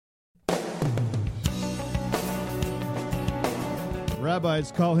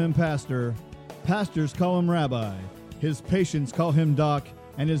Rabbis call him pastor, pastors call him rabbi, his patients call him doc,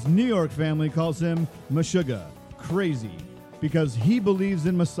 and his New York family calls him Meshuggah, crazy, because he believes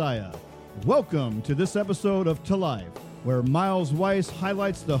in Messiah. Welcome to this episode of To Life, where Miles Weiss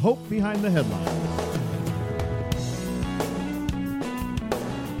highlights the hope behind the headlines.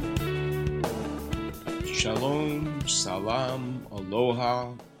 Shalom, salam,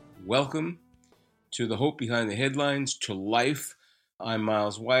 aloha. Welcome to the Hope Behind the Headlines, To Life. I'm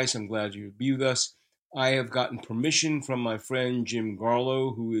Miles Weiss. I'm glad you be with us. I have gotten permission from my friend Jim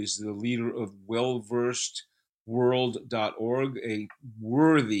Garlow, who is the leader of wellversedworld.org, a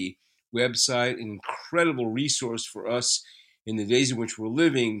worthy website, an incredible resource for us in the days in which we're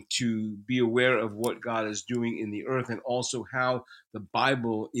living to be aware of what God is doing in the earth and also how the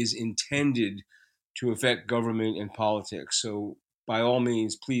Bible is intended to affect government and politics. So by all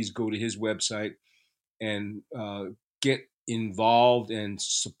means, please go to his website and get involved and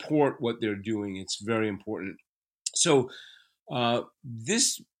support what they're doing. It's very important. So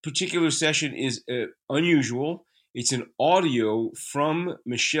this particular session is unusual. It's an audio from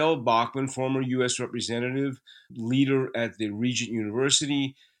Michele Bachmann, former U.S. representative, leader at the Regent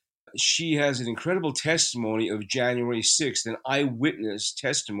University. She has an incredible testimony of January 6th, an eyewitness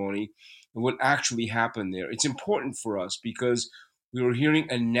testimony of what actually happened there. It's important for us because we were hearing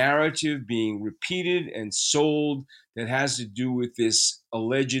a narrative being repeated and sold that has to do with this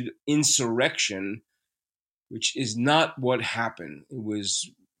alleged insurrection, which is not what happened. It was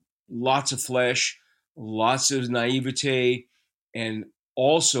lots of flesh, lots of naivete, and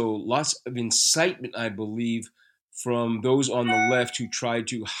also lots of incitement, I believe, from those on the left who tried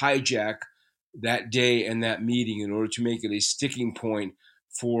to hijack that day and that meeting in order to make it a sticking point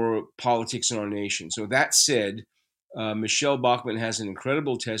for politics in our nation. So that said, Michele Bachmann has an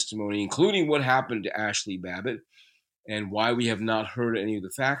incredible testimony, including what happened to Ashley Babbitt and why we have not heard any of the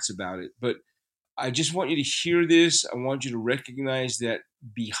facts about it. But I just want you to hear this. I want you to recognize that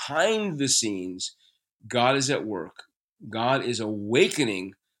behind the scenes, God is at work. God is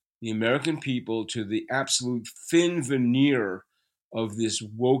awakening the American people to the absolute thin veneer of this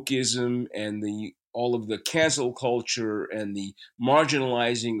wokeism and all of the cancel culture and the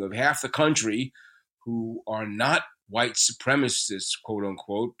marginalizing of half the country who are not white supremacists, quote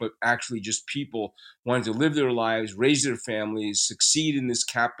unquote, but actually just people wanting to live their lives, raise their families, succeed in this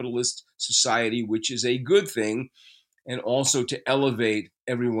capitalist society, which is a good thing, and also to elevate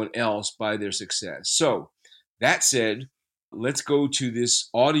everyone else by their success. So that said, let's go to this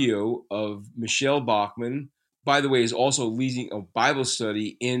audio of Michele Bachmann. By the way, is also leading a Bible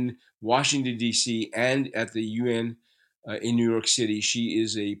study in Washington, D.C. and at the UN in New York City. She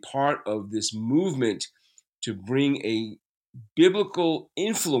is a part of this movement to bring a biblical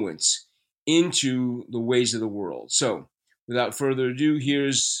influence into the ways of the world. So without further ado,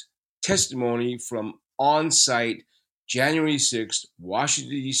 here's testimony from on-site January 6th,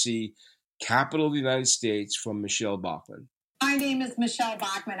 Washington, D.C., capital of the United States, from Michele Bachmann. My name is Michele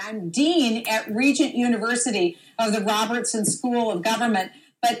Bachmann. I'm Dean at Regent University of the Robertson School of Government.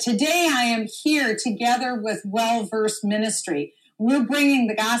 But today I am here together with Well-Versed Ministry. We're bringing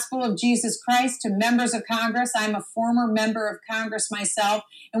the gospel of Jesus Christ to members of Congress. I'm a former member of Congress myself,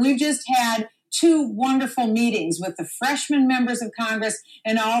 and we've just had two wonderful meetings with the freshman members of Congress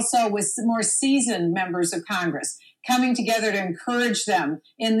and also with more seasoned members of Congress, coming together to encourage them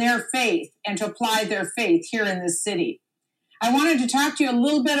in their faith and to apply their faith here in this city. I wanted to talk to you a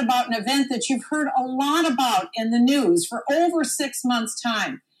little bit about an event that you've heard a lot about in the news for over 6 months'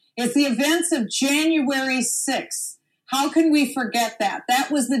 time. It's the events of January 6th. How can we forget that?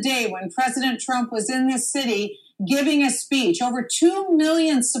 That was the day when President Trump was in this city giving a speech. Over 2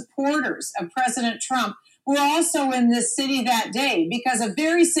 million supporters of President Trump were also in this city that day because a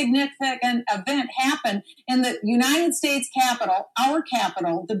very significant event happened in the United States Capitol, our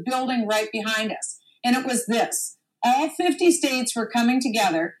Capitol, the building right behind us. And it was this. All 50 states were coming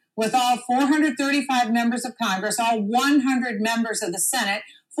together with all 435 members of Congress, all 100 members of the Senate,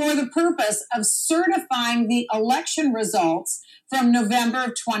 for the purpose of certifying the election results from November of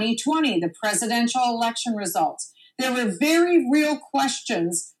 2020, the presidential election results. There were very real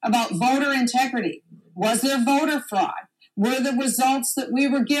questions about voter integrity. Was there voter fraud? Were the results that we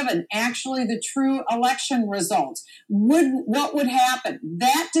were given actually the true election results? What would happen?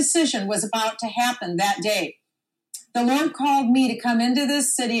 That decision was about to happen that day. The Lord called me to come into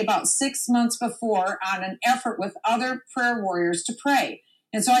this city about 6 months before on an effort with other prayer warriors to pray.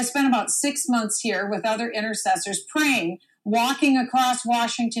 And so I spent about 6 months here with other intercessors praying, walking across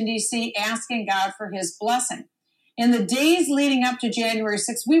Washington, D.C., asking God for his blessing. In the days leading up to January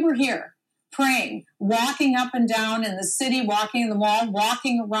 6th, we were here. praying, walking up and down in the city, walking in the mall,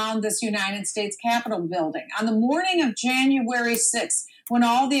 walking around this United States Capitol building. On the morning of January 6th, when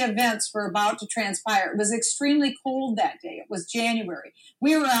all the events were about to transpire, it was extremely cold that day. It was January.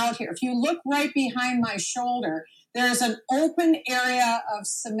 We were out here. If you look right behind my shoulder, there's an open area of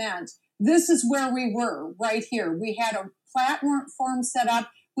cement. This is where we were, right here. We had a platform set up.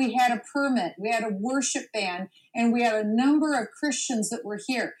 We had a permit. We had a worship band, and we had a number of Christians that were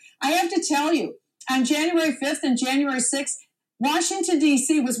here. I have to tell you, on January 5th and January 6th, Washington,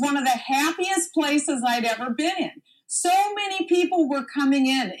 D.C. was one of the happiest places I'd ever been in. So many people were coming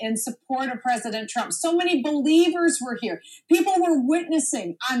in support of President Trump. So many believers were here. People were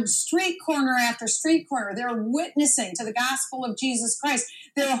witnessing on street corner after street corner. They were witnessing to the gospel of Jesus Christ.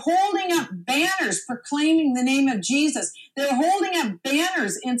 They were holding up banners proclaiming the name of Jesus. They were holding up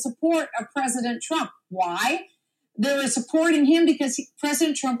banners in support of President Trump. Why? They were supporting him because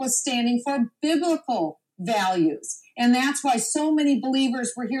President Trump was standing for biblical values. And that's why so many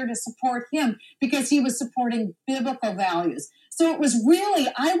believers were here to support him, because he was supporting biblical values. So it was really,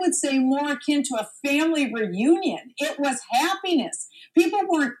 I would say, more akin to a family reunion. It was happiness. People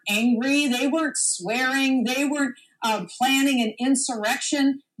weren't angry. They weren't swearing. They weren't planning an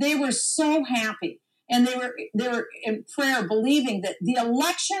insurrection. They were so happy. And they were in prayer, believing that the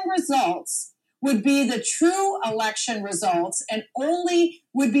election results would be the true election results and only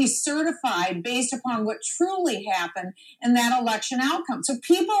would be certified based upon what truly happened in that election outcome. So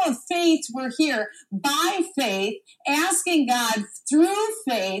people of faith were here by faith, asking God through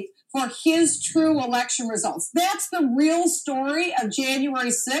faith for his true election results. That's the real story of January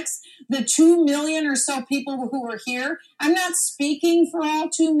 6th, the 2 million or so people who were here. I'm not speaking for all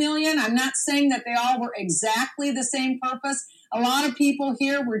 2 million. I'm not saying that they all were exactly the same purpose. A lot of people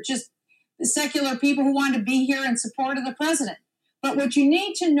here were just secular people who wanted to be here in support of the president. But what you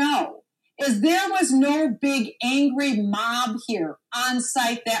need to know is there was no big angry mob here on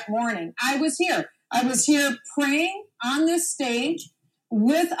site that morning. I was here. I was here praying on this stage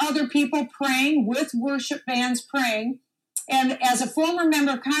with other people praying, with worship bands praying. And as a former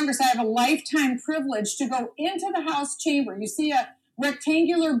member of Congress, I have a lifetime privilege to go into the House chamber. You see a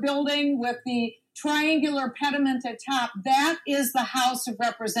rectangular building with the triangular pediment at top. That is the House of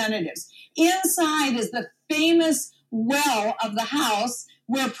Representatives. Inside is the famous well of the House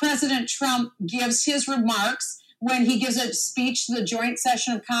where President Trump gives his remarks when he gives a speech to the joint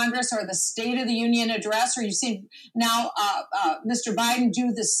session of Congress or the State of the Union address, or you see now Mr. Biden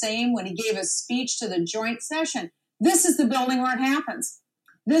do the same when he gave a speech to the joint session. This is the building where it happens.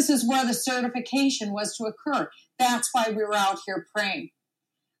 This is where the certification was to occur. That's why we were out here praying.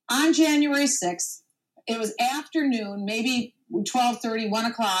 On January 6th, it was afternoon, maybe 12:30, 1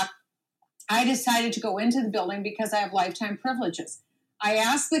 o'clock, I decided to go into the building because I have lifetime privileges. I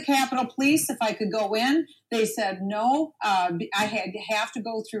asked the Capitol Police if I could go in. They said no, I have to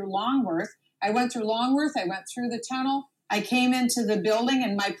go through Longworth. I went through Longworth, I went through the tunnel, I came into the building,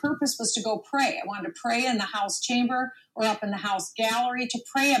 and my purpose was to go pray. I wanted to pray in the House chamber or up in the House gallery to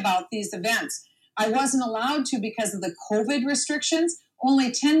pray about these events. I wasn't allowed to because of the COVID restrictions.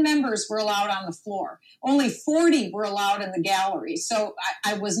 Only 10 members were allowed on the floor. Only 40 were allowed in the gallery. So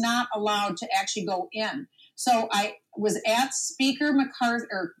I was not allowed to actually go in. So I was at Speaker McCarthy,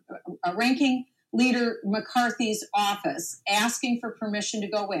 or Ranking Leader McCarthy's office, asking for permission to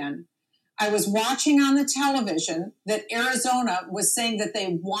go in. I was watching on the television that Arizona was saying that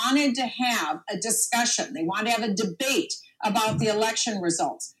they wanted to have a discussion. They wanted to have a debate about the election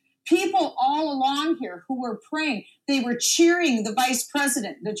results. People all along here who were praying, they were cheering the vice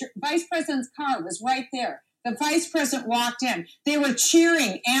president. The vice president's car was right there. The vice president walked in. They were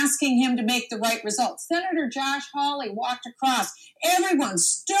cheering, asking him to make the right results. Senator Josh Hawley walked across. Everyone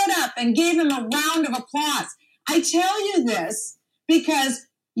stood up and gave him a round of applause. I tell you this because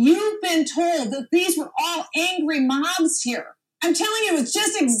you've been told that these were all angry mobs here. I'm telling you, it's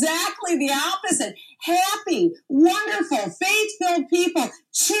just exactly the opposite. Happy, wonderful, faith-filled people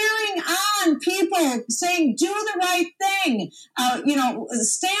cheering on people, saying, do the right thing,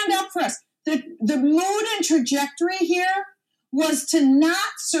 stand up for us. The mood and trajectory here was to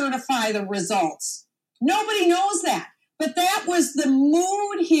not certify the results. Nobody knows that. But that was the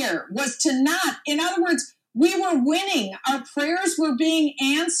mood here, was to not. In other words, we were winning. Our prayers were being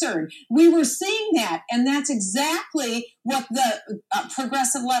answered. We were seeing that. And that's exactly what the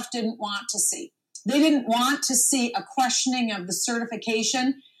progressive left didn't want to see. They didn't want to see a questioning of the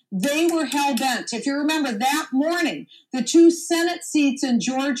certification. They were hell-bent. If you remember that morning, the 2 Senate seats in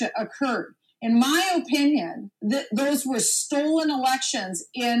Georgia occurred. In my opinion, those were stolen elections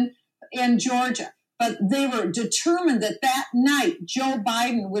in Georgia. but they were determined that that night Joe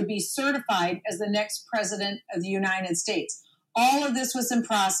Biden would be certified as the next president of the United States. All of this was in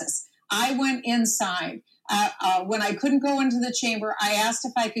process. I went inside. When I couldn't go into the chamber, I asked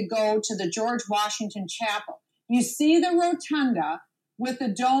if I could go to the George Washington Chapel. You see the rotunda with the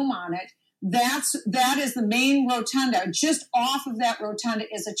dome on it. That is the main rotunda. Just off of that rotunda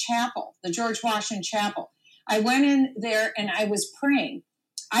is a chapel, the George Washington Chapel. I went in there and I was praying.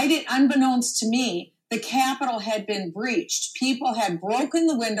 Unbeknownst to me, the Capitol had been breached. People had broken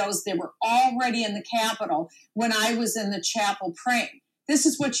the windows. They were already in the Capitol when I was in the chapel praying. This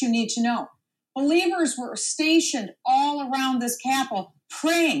is what you need to know. Believers were stationed all around this Capitol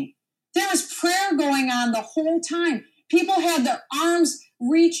praying. There was prayer going on the whole time. People had their arms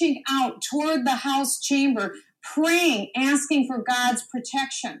reaching out toward the House chamber, praying, asking for God's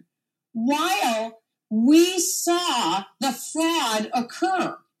protection, while we saw the fraud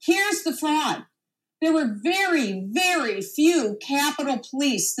occur. Here's the fraud. There were very, very few Capitol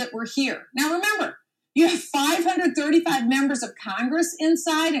Police that were here. Now remember, you have 535 members of Congress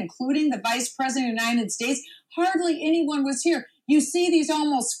inside, including the Vice President of the United States. Hardly anyone was here. You see these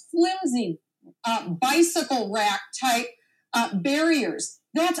almost flimsy bicycle rack type barriers.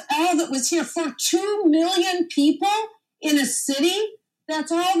 That's all that was here. For 2 million people in a city,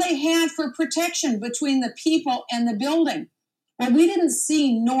 that's all they had for protection between the people and the building. Well, we didn't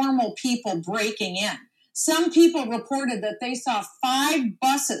see normal people breaking in. Some people reported that they saw 5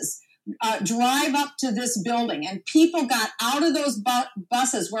 buses drive up to this building, and people got out of those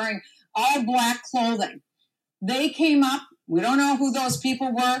buses wearing all black clothing. They came up. We don't know who those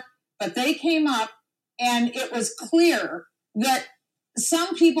people were, but they came up, and it was clear that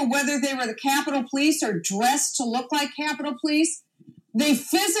some people, whether they were the Capitol Police or dressed to look like Capitol Police, they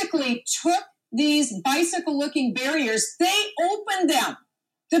physically took these bicycle-looking barriers. They opened them.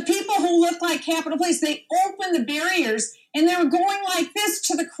 The people who looked like Capitol Police, they opened the barriers, and they were going like this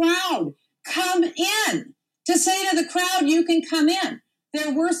to the crowd. Come in. To say to the crowd, you can come in.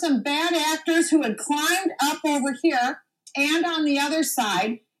 There were some bad actors who had climbed up over here and on the other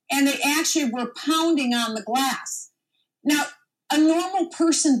side, and they actually were pounding on the glass. Now, a normal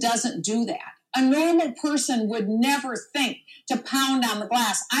person doesn't do that. A normal person would never think to pound on the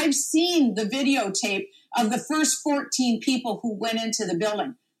glass. I've seen the videotape of the first 14 people who went into the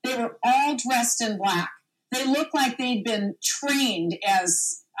building. They were all dressed in black. They looked like they'd been trained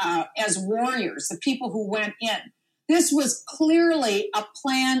as warriors, the people who went in. This was clearly a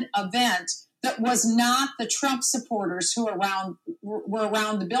planned event that was not the Trump supporters who were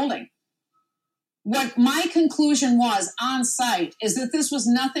around the building. What my conclusion was on site is that this was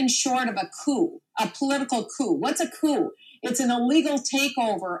nothing short of a coup, a political coup. What's a coup? It's an illegal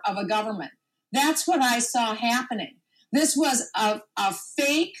takeover of a government. That's what I saw happening. This was a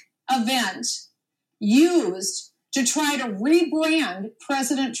fake event used to try to rebrand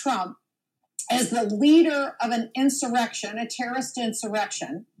President Trump as the leader of an insurrection, a terrorist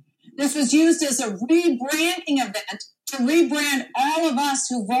insurrection. This was used as a rebranding event to rebrand all of us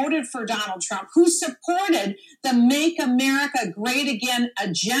who voted for Donald Trump, who supported the Make America Great Again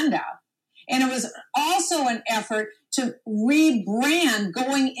agenda. And it was also an effort to rebrand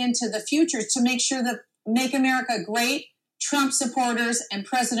going into the future to make sure that Make America Great, Trump supporters, and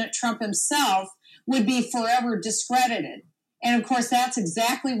President Trump himself would be forever discredited. And of course, that's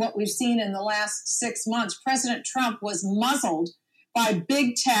exactly what we've seen in the last 6 months. President Trump was muzzled by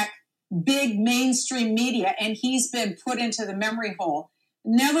big tech, big mainstream media, and he's been put into the memory hole.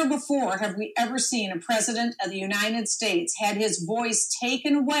 Never before have we ever seen a president of the United States had his voice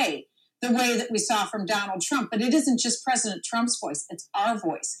taken away the way that we saw from Donald Trump. But it isn't just President Trump's voice, it's our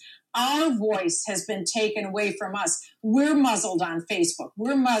voice. Our voice has been taken away from us. We're muzzled on Facebook.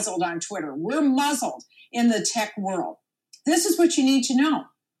 We're muzzled on Twitter. We're muzzled in the tech world. This is what you need to know.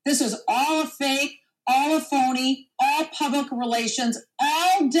 This is all a fake, all a phony, all public relations,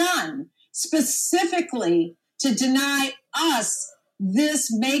 all done specifically to deny us this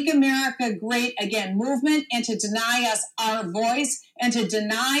Make America Great Again movement, and to deny us our voice, and to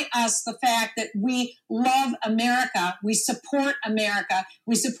deny us the fact that we love America, we support America,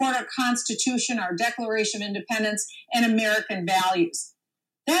 we support our Constitution, our Declaration of Independence, and American values.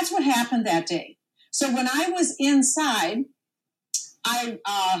 That's what happened that day. So when I was inside, I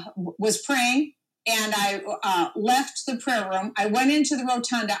was praying, and I left the prayer room. I went into the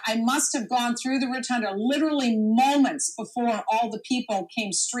rotunda. I must have gone through the rotunda literally moments before all the people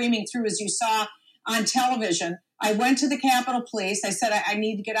came streaming through, as you saw on television. I went to the Capitol Police. I said, I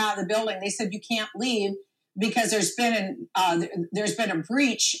need to get out of the building. They said, you can't leave because there's been a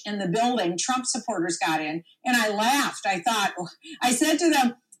breach in the building. Trump supporters got in. And I laughed. I said to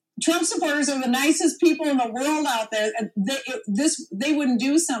them, Trump supporters are the nicest people in the world out there. They wouldn't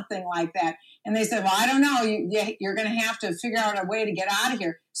do something like that. And they said, well, I don't know. You're going to have to figure out a way to get out of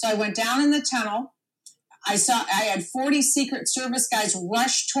here. So I went down in the tunnel. I had 40 Secret Service guys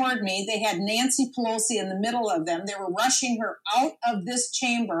rush toward me. They had Nancy Pelosi in the middle of them. They were rushing her out of this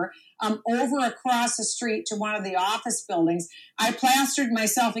chamber, over across the street to one of the office buildings. I plastered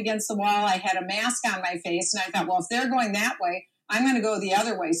myself against the wall. I had a mask on my face. And I thought, well, if they're going that way, I'm going to go the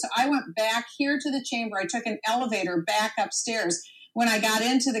other way. So I went back here to the chamber. I took an elevator back upstairs. When I got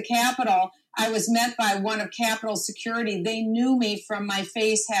into the Capitol, I was met by one of Capitol security. They knew me from my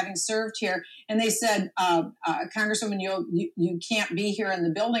face having served here. And they said, Congresswoman, you can't be here in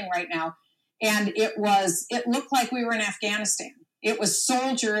the building right now. And it looked like we were in Afghanistan. It was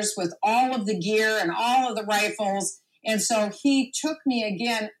soldiers with all of the gear and all of the rifles. And so he took me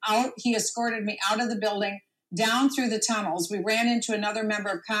again out. He escorted me out of the building, down through the tunnels. We ran into another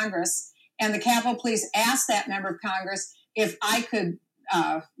member of Congress, and the Capitol Police asked that member of Congress if I could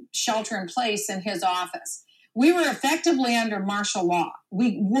shelter in place in his office. We were effectively under martial law.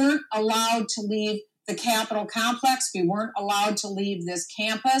 We weren't allowed to leave the Capitol complex. We weren't allowed to leave this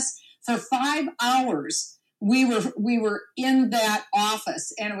campus. For 5 hours, we were in that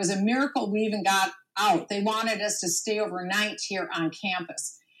office, and it was a miracle we even got out. They wanted us to stay overnight here on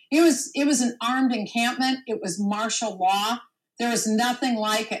campus. It was an armed encampment. It was martial law. There was nothing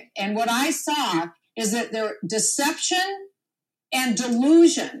like it. And what I saw is that their deception and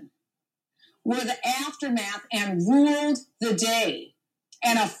delusion were the aftermath and ruled the day.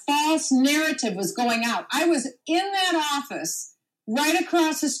 And a false narrative was going out. I was in that office right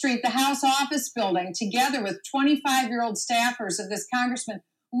across the street, the House office building, together with 25-year-old staffers of this congressman,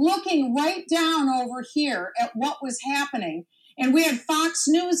 looking right down over here at what was happening. And we had Fox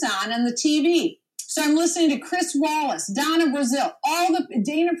News on the TV. So I'm listening to Chris Wallace, Donna Brazile,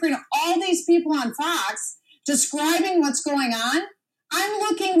 Dana Perino, all these people on Fox describing what's going on. I'm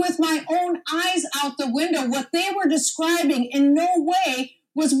looking with my own eyes out the window. What they were describing in no way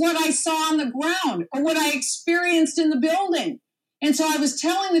was what I saw on the ground or what I experienced in the building. And so I was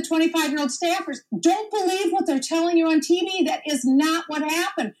telling the 25-year-old staffers, don't believe what they're telling you on TV. That is not what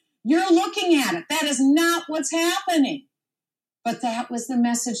happened. You're looking at it. That is not what's happening. But that was the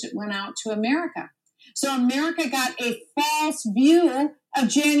message that went out to America. So America got a false view of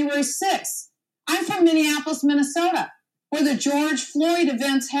January 6th. I'm from Minneapolis, Minnesota, where the George Floyd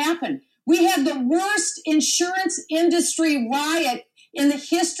events happened. We had the worst insurance industry riot in the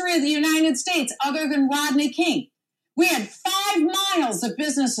history of the United States, other than Rodney King. We had 5 miles of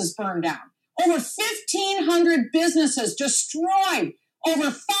businesses burned down, over 1,500 businesses destroyed,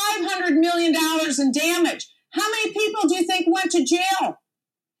 over $500 million in damage. How many people do you think went to jail?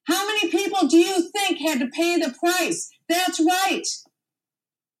 How many people do you think had to pay the price? That's right.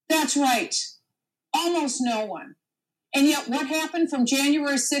 That's right. Almost no one. And yet what happened from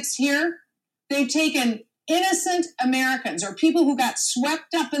January 6th here? They've taken innocent Americans or people who got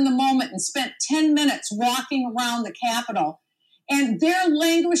swept up in the moment and spent 10 minutes walking around the Capitol. And they're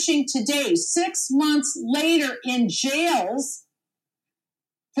languishing today, 6 months later, in jails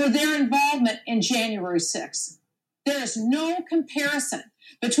for their involvement in January 6th. There is no comparison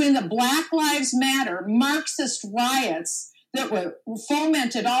between the Black Lives Matter Marxist riots that were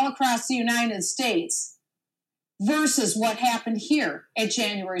fomented all across the United States versus what happened here at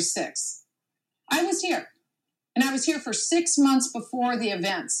January 6th. I was here, and I was here for 6 months before the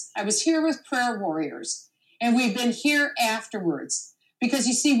events. I was here with prayer warriors, and we've been here afterwards because,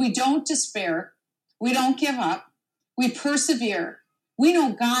 you see, we don't despair. We don't give up. We persevere. We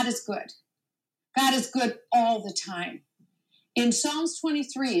know God is good. God is good all the time. In Psalms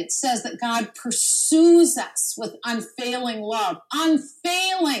 23, it says that God pursues us with unfailing love and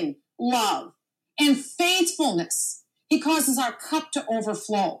faithfulness. He causes our cup to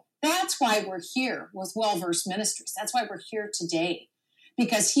overflow. That's why we're here with Well-Versed Ministries. That's why we're here today,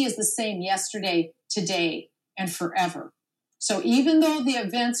 because he is the same yesterday, today, and forever. So even though the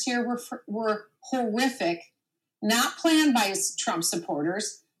events here were horrific, not planned by Trump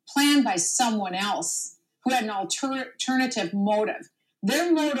supporters, planned by someone else who had an alternative motive.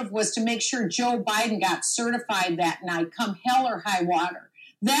 Their motive was to make sure Joe Biden got certified that night, come hell or high water.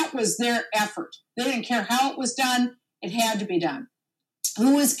 That was their effort. They didn't care how it was done. It had to be done.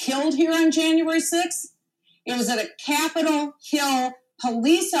 Who was killed here on January 6th? It was a Capitol Hill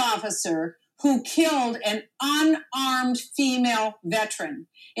police officer who killed an unarmed female veteran.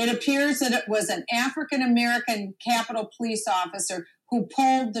 It appears that it was an African-American Capitol Police officer who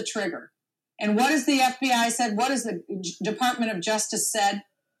pulled the trigger. And what has the FBI said? What has the Department of Justice said?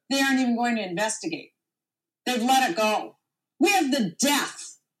 They aren't even going to investigate. They've let it go. We have the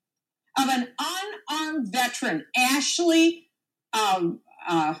death of an unarmed veteran, Ashley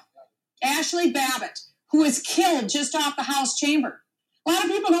Babbitt, who was killed just off the House chamber. A lot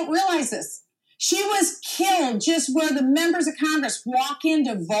of people don't realize this. She was killed just where the members of Congress walk in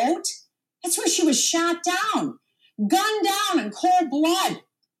to vote. That's where she was shot down, gunned down in cold blood.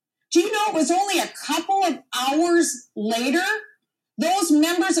 Do you know it was only a couple of hours later those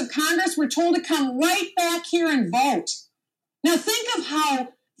members of Congress were told to come right back here and vote? Now think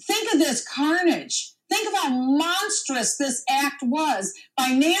of this carnage. Think of how monstrous this act was by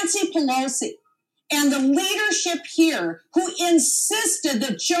Nancy Pelosi and the leadership here who insisted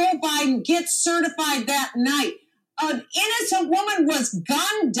that Joe Biden get certified that night. An innocent woman was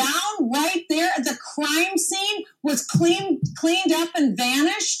gunned down right there at the crime scene, was cleaned up and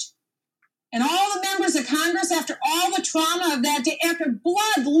vanished. And all the members of Congress, after all the trauma of that day, after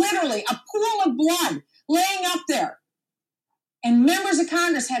blood, literally a pool of blood laying up there, and members of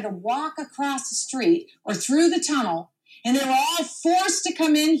Congress had to walk across the street or through the tunnel, and they were all forced to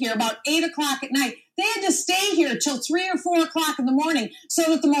come in here about 8 o'clock at night. They had to stay here till 3 or 4 o'clock in the morning so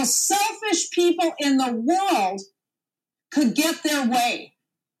that the most selfish people in the world could get their way.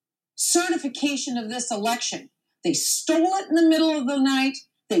 Certification of this election. They stole it in the middle of the night.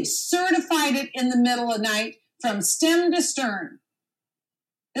 They certified it in the middle of the night from stem to stern.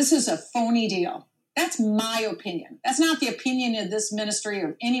 This is a phony deal. That's my opinion. That's not the opinion of this ministry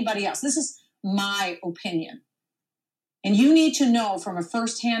or anybody else. This is my opinion. And you need to know from a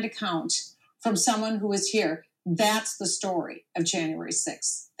firsthand account from someone who is here, that's the story of January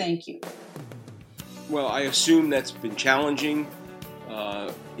 6th. Thank you. Well, I assume that's been challenging,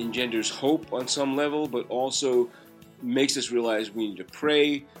 engenders hope on some level, but also makes us realize we need to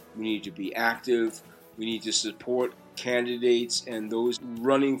pray, we need to be active, we need to support candidates and those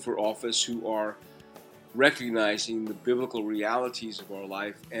running for office who are recognizing the biblical realities of our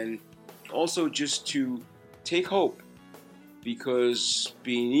life, and also just to take hope, because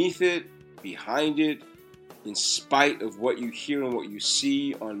beneath it, behind it, in spite of what you hear and what you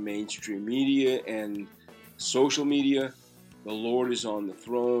see on mainstream media and social media, the Lord is on the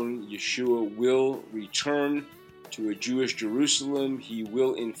throne. Yeshua will return to a Jewish Jerusalem. He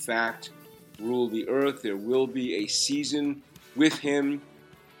will, in fact, rule the earth. There will be a season with him,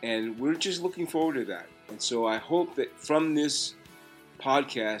 and we're just looking forward to that. And so I hope that from this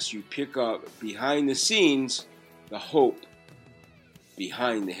podcast you pick up behind the scenes the hope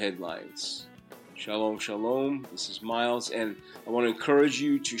behind the headlines. Shalom, shalom. This is Miles, and I want to encourage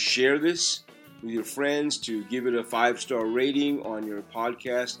you to share this with your friends, to give it a 5-star rating on your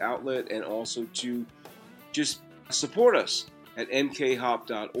podcast outlet, and also to just support us at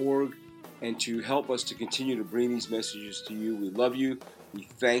mkhop.org and to help us to continue to bring these messages to you. We love you. We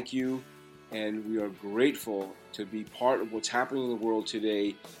thank you. And we are grateful to be part of what's happening in the world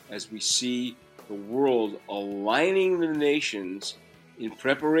today as we see the world aligning the nations in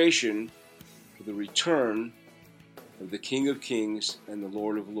preparation for the return of the King of Kings and the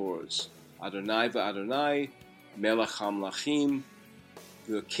Lord of Lords. Adonai va'Adonai, Melech HaMelachim,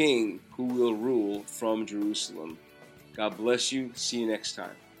 the King who will rule from Jerusalem. God bless you. See you next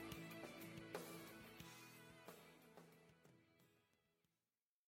time.